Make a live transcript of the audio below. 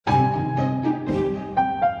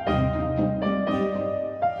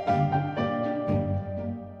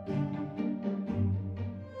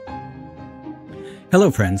Hello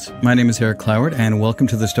friends, my name is Eric Cloward and welcome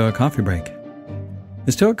to the Stoic Coffee Break.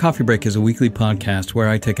 The Stoic Coffee Break is a weekly podcast where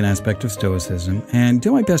I take an aspect of Stoicism and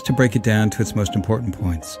do my best to break it down to its most important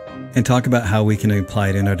points and talk about how we can apply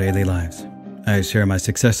it in our daily lives. I share my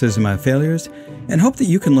successes and my failures and hope that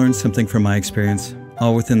you can learn something from my experience,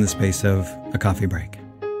 all within the space of a coffee break.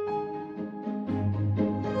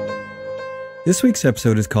 This week's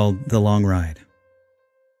episode is called The Long Ride.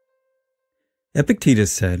 Epictetus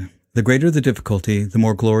said, "The greater the difficulty, the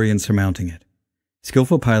more glory in surmounting it.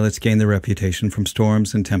 Skillful pilots gain their reputation from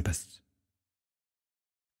storms and tempests."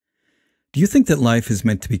 Do you think that life is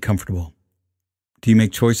meant to be comfortable? Do you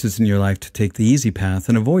make choices in your life to take the easy path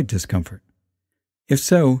and avoid discomfort? If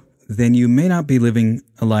so, then you may not be living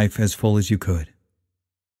a life as full as you could.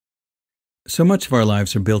 So much of our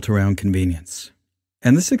lives are built around convenience,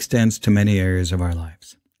 and this extends to many areas of our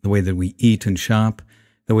lives. The way that we eat and shop,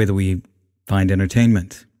 the way that we find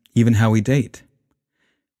entertainment, even how we date.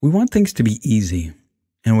 We want things to be easy,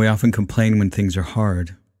 and we often complain when things are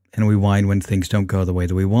hard, and we whine when things don't go the way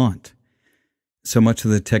that we want. So much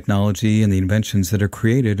of the technology and the inventions that are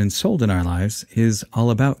created and sold in our lives is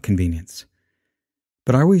all about convenience.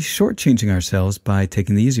 But are we shortchanging ourselves by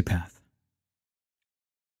taking the easy path?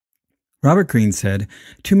 Robert Greene said,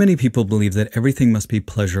 "Too many people believe that everything must be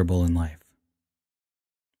pleasurable in life."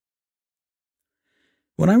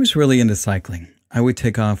 When I was really into cycling, I would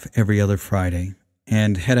take off every other Friday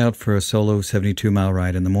and head out for a solo 72-mile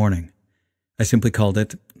ride in the morning. I simply called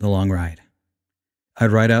it the long ride.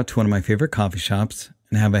 I'd ride out to one of my favorite coffee shops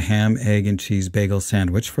and have a ham, egg, and cheese bagel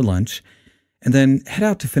sandwich for lunch, and then head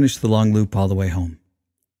out to finish the long loop all the way home.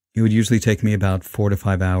 It would usually take me about 4 to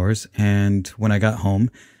 5 hours, and when I got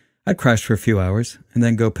home, I'd crash for a few hours and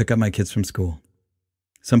then go pick up my kids from school.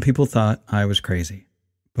 Some people thought I was crazy,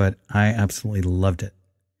 but I absolutely loved it.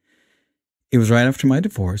 It was right after my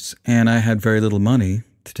divorce, and I had very little money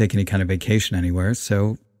to take any kind of vacation anywhere,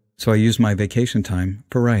 so I used my vacation time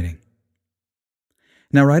for writing.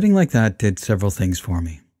 Now, writing like that did several things for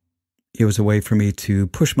me. It was a way for me to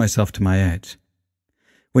push myself to my edge.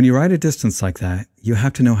 When you ride a distance like that, you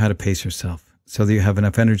have to know how to pace yourself so that you have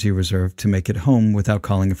enough energy reserved to make it home without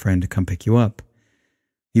calling a friend to come pick you up.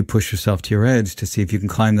 You push yourself to your edge to see if you can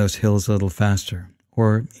climb those hills a little faster,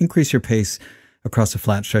 or increase your pace across a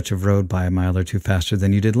flat stretch of road by a mile or two faster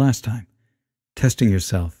than you did last time, testing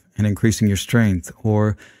yourself and increasing your strength,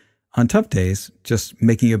 or on tough days, just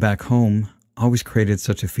making it back home always created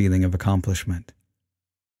such a feeling of accomplishment.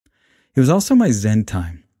 It was also my Zen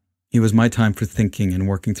time. It was my time for thinking and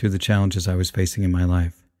working through the challenges I was facing in my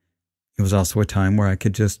life. It was also a time where I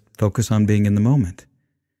could just focus on being in the moment.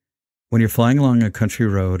 When you're flying along a country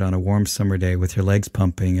road on a warm summer day with your legs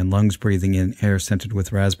pumping and lungs breathing in air scented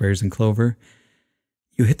with raspberries and clover,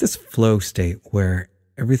 you hit this flow state where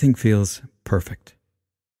everything feels perfect.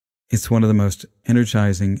 It's one of the most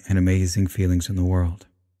energizing and amazing feelings in the world.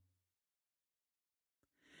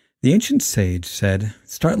 The ancient sage said,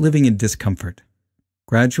 "Start living in discomfort.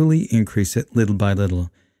 Gradually increase it little by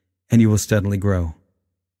little, and you will steadily grow.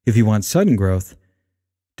 If you want sudden growth,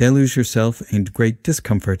 deluge yourself in great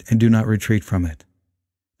discomfort and do not retreat from it.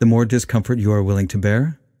 The more discomfort you are willing to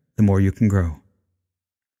bear, the more you can grow."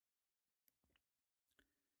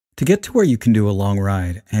 To get to where you can do a long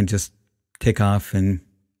ride and just take off and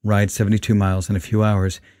ride 72 miles in a few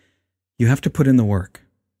hours, you have to put in the work.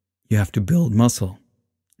 You have to build muscle.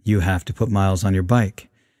 You have to put miles on your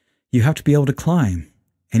bike. You have to be able to climb,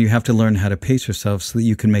 and you have to learn how to pace yourself so that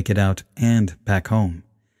you can make it out and back home.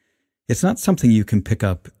 It's not something you can pick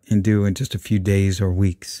up and do in just a few days or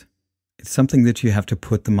weeks. It's something that you have to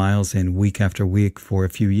put the miles in week after week for a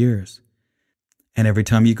few years. And every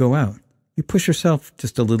time you go out, you push yourself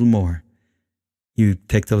just a little more. You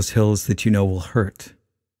take those hills that you know will hurt.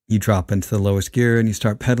 You drop into the lowest gear and you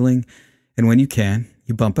start pedaling, and when you can,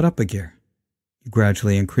 you bump it up a gear. You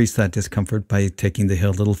gradually increase that discomfort by taking the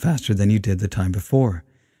hill a little faster than you did the time before.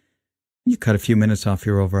 You cut a few minutes off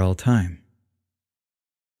your overall time.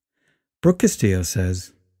 Brooke Castillo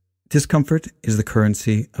says, "Discomfort is the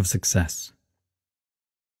currency of success."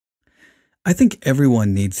 I think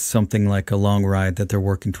everyone needs something like a long ride that they're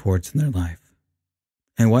working towards in their life.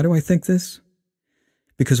 And why do I think this?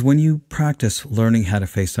 Because when you practice learning how to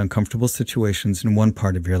face uncomfortable situations in one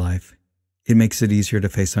part of your life, it makes it easier to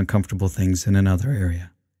face uncomfortable things in another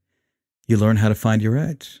area. You learn how to find your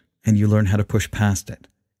edge, and you learn how to push past it.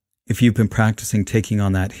 If you've been practicing taking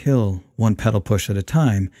on that hill one pedal push at a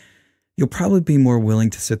time, you'll probably be more willing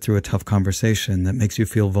to sit through a tough conversation that makes you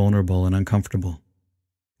feel vulnerable and uncomfortable.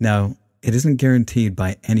 Now, it isn't guaranteed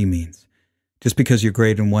by any means. Just because you're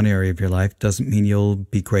great in one area of your life doesn't mean you'll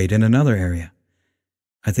be great in another area.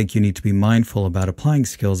 I think you need to be mindful about applying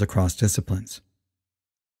skills across disciplines.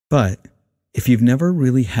 But if you've never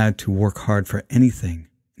really had to work hard for anything,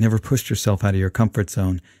 never pushed yourself out of your comfort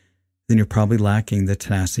zone, then you're probably lacking the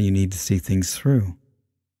tenacity you need to see things through.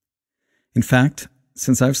 In fact,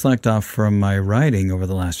 since I've slacked off from my riding over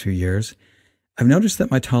the last few years, I've noticed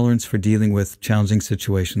that my tolerance for dealing with challenging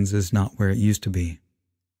situations is not where it used to be.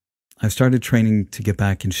 I've started training to get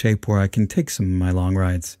back in shape where I can take some of my long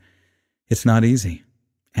rides. It's not easy,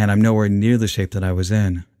 and I'm nowhere near the shape that I was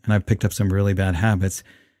in, and I've picked up some really bad habits,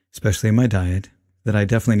 especially in my diet, that I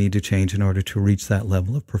definitely need to change in order to reach that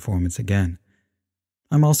level of performance again.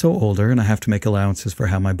 I'm also older, and I have to make allowances for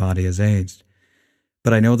how my body has aged.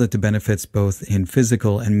 But I know that the benefits both in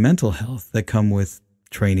physical and mental health that come with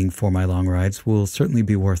training for my long rides will certainly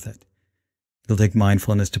be worth it. It'll take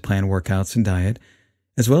mindfulness to plan workouts and diet,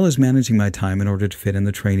 as well as managing my time in order to fit in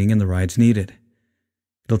the training and the rides needed.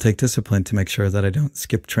 It'll take discipline to make sure that I don't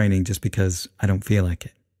skip training just because I don't feel like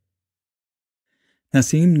it.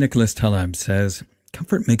 Nassim Nicholas Taleb says,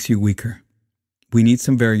 comfort makes you weaker. We need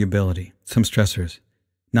some variability, some stressors.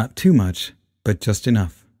 Not too much, but just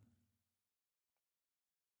enough.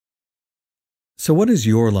 So what is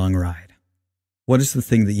your long ride? What is the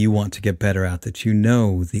thing that you want to get better at that you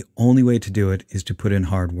know the only way to do it is to put in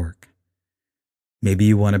hard work? Maybe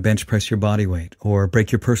you want to bench press your body weight or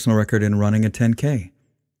break your personal record in running a 10K.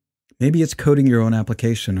 Maybe it's coding your own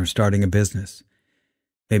application or starting a business.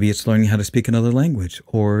 Maybe it's learning how to speak another language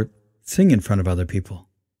or sing in front of other people.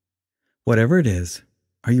 Whatever it is,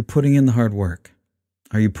 are you putting in the hard work?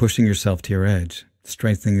 Are you pushing yourself to your edge,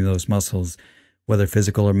 strengthening those muscles, whether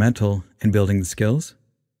physical or mental, and building the skills?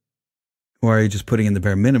 Or are you just putting in the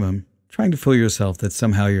bare minimum, trying to fool yourself that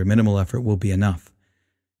somehow your minimal effort will be enough?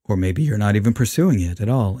 Or maybe you're not even pursuing it at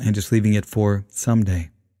all and just leaving it for someday.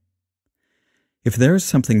 If there is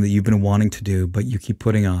something that you've been wanting to do but you keep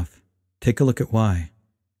putting off, take a look at why.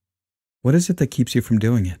 What is it that keeps you from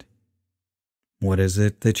doing it? What is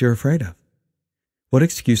it that you're afraid of? What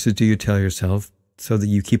excuses do you tell yourself so that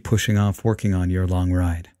you keep pushing off working on your long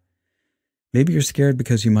ride? Maybe you're scared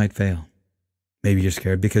because you might fail. Maybe you're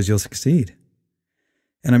scared because you'll succeed.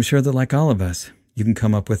 And I'm sure that like all of us, you can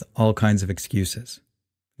come up with all kinds of excuses.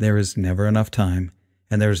 There is never enough time,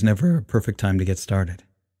 and there is never a perfect time to get started.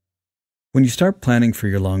 When you start planning for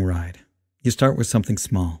your long ride, you start with something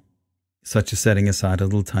small, such as setting aside a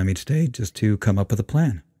little time each day just to come up with a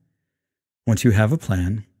plan. Once you have a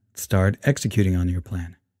plan, start executing on your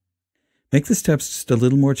plan. Make the steps just a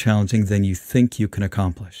little more challenging than you think you can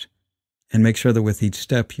accomplish, and make sure that with each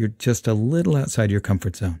step, you're just a little outside your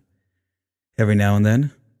comfort zone. Every now and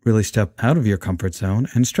then, really step out of your comfort zone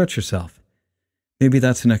and stretch yourself. Maybe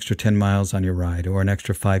that's an extra 10 miles on your ride or an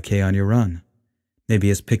extra 5K on your run. Maybe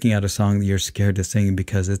it's picking out a song that you're scared to sing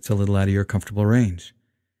because it's a little out of your comfortable range.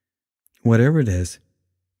 Whatever it is,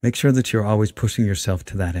 make sure that you're always pushing yourself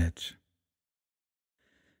to that edge.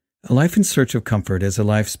 A life in search of comfort is a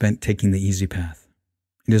life spent taking the easy path.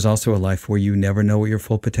 It is also a life where you never know what your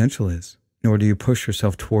full potential is, nor do you push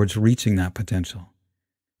yourself towards reaching that potential.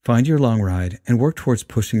 Find your long ride and work towards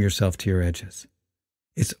pushing yourself to your edges.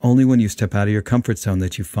 It's only when you step out of your comfort zone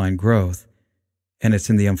that you find growth, and it's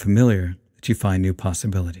in the unfamiliar that you find new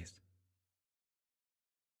possibilities.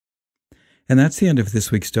 And that's the end of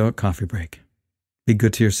this week's Stoic Coffee Break. Be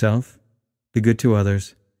good to yourself, be good to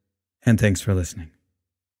others, and thanks for listening.